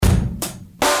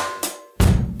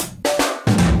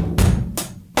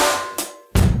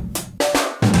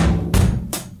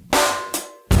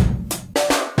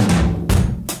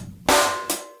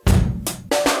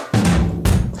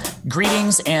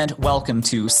Greetings and welcome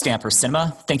to Stamper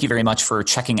Cinema. Thank you very much for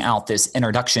checking out this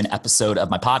introduction episode of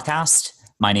my podcast.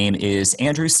 My name is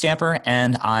Andrew Stamper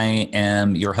and I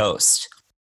am your host.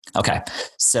 Okay,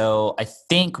 so I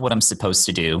think what I'm supposed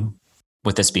to do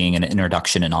with this being an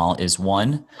introduction and all is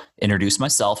one, introduce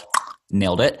myself,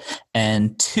 nailed it,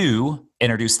 and two,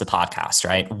 introduce the podcast,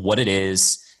 right? What it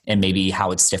is and maybe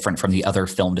how it's different from the other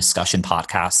film discussion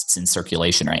podcasts in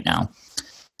circulation right now.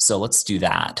 So let's do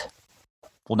that.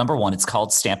 Well, number one, it's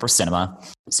called Stamper Cinema.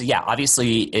 So yeah,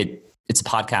 obviously it's a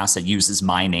podcast that uses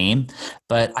my name,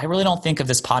 but I really don't think of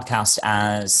this podcast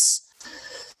as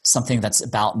something that's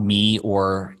about me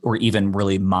or even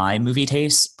really my movie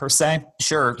taste per se.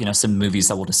 Sure, some movies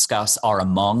that we'll discuss are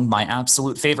among my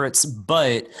absolute favorites,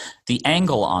 but the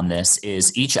angle on this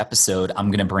is each episode I'm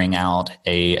going to bring out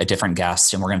a different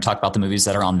guest and we're going to talk about the movies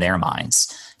that are on their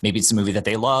minds. Maybe it's a movie that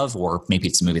they love, or maybe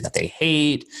it's a movie that they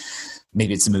hate.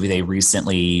 Maybe it's a movie they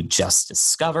recently just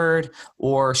discovered,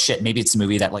 or maybe it's a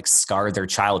movie that scarred their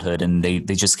childhood and they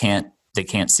just can't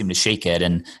seem to shake it.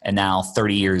 And now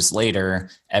 30 years later,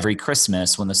 every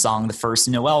Christmas when the song The First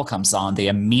Noel comes on, they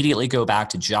immediately go back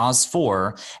to Jaws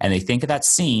 4 and they think of that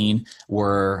scene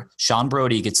where Sean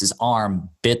Brody gets his arm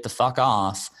bit the fuck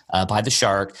off by the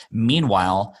shark.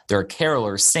 Meanwhile, there are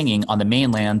carolers singing on the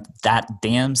mainland that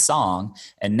damn song.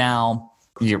 And now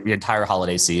your entire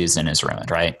holiday season is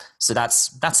ruined, right? So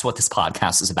that's what this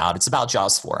podcast is about. It's about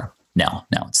Jaws 4. No,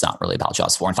 it's not really about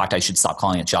Jaws 4. In fact, I should stop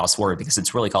calling it Jaws 4 because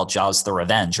it's really called Jaws the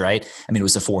Revenge, right? I mean, it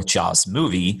was the fourth Jaws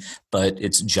movie, but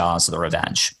it's Jaws the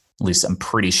Revenge. At least I'm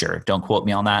pretty sure. Don't quote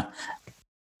me on that.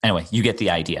 Anyway, you get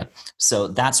the idea. So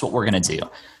that's what we're going to do.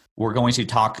 We're going to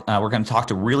talk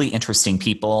to really interesting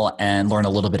people and learn a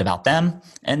little bit about them,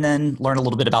 and then learn a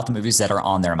little bit about the movies that are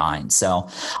on their mind. So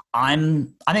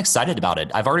I'm excited about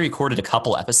it. I've already recorded a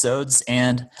couple episodes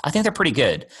and I think they're pretty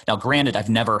good. Now, granted, I've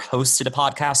never hosted a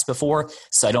podcast before,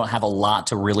 so I don't have a lot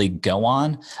to really go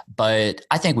on, but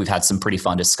I think we've had some pretty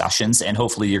fun discussions and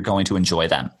hopefully you're going to enjoy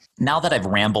them. Now that I've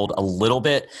rambled a little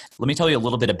bit, let me tell you a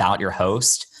little bit about your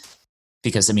host.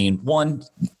 Because one,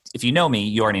 if you know me,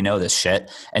 you already know this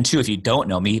shit. And two, if you don't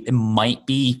know me, it might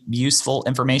be useful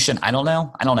information. I don't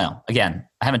know. Again,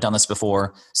 I haven't done this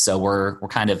before, so we're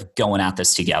kind of going at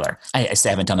this together. I say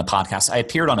I haven't done a podcast. I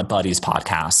appeared on a buddy's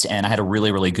podcast and I had a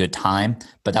really, really good time,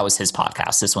 but that was his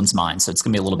podcast. This one's mine, so it's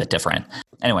going to be a little bit different.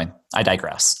 Anyway, I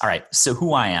digress. All right, so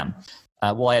who I am.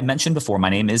 Well, I had mentioned before, my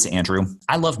name is Andrew.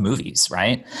 I love movies,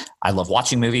 right? I love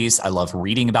watching movies. I love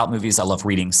reading about movies. I love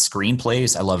reading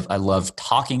screenplays. I love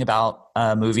talking about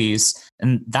movies.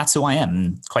 And that's who I am.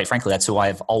 And quite frankly, that's who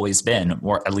I've always been,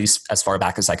 or at least as far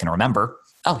back as I can remember.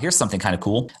 Oh, here's something kind of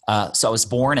cool. So I was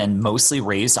born and mostly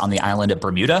raised on the island of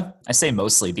Bermuda. I say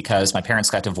mostly because my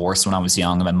parents got divorced when I was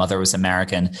young and my mother was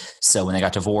American. So when they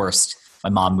got divorced,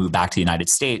 my mom moved back to the United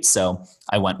States. So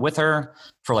I went with her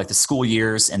for the school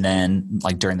years. And then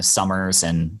during the summers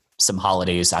and some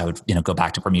holidays, I would, go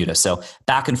back to Bermuda. So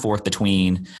back and forth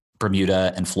between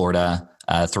Bermuda and Florida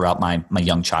throughout my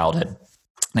young childhood. And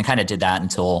I kind of did that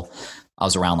until I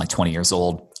was around 20 years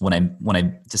old when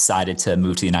I decided to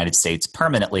move to the United States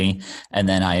permanently. And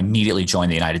then I immediately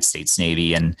joined the United States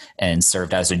Navy and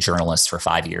served as a journalist for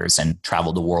 5 years and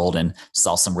traveled the world and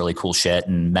saw some really cool shit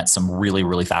and met some really,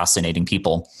 really fascinating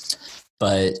people.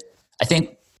 But I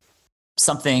think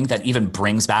something that even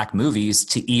brings back movies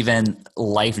to even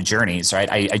life journeys, right?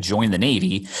 I joined the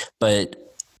Navy,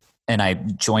 and I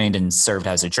joined and served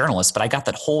as a journalist, but I got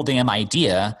that whole damn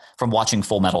idea from watching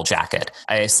Full Metal Jacket.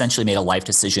 I essentially made a life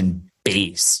decision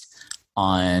based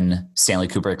on Stanley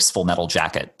Kubrick's Full Metal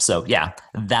Jacket. So yeah,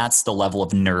 that's the level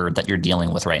of nerd that you're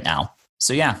dealing with right now.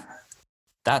 So yeah,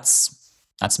 that's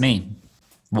me.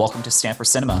 Welcome to Stamper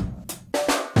Cinema.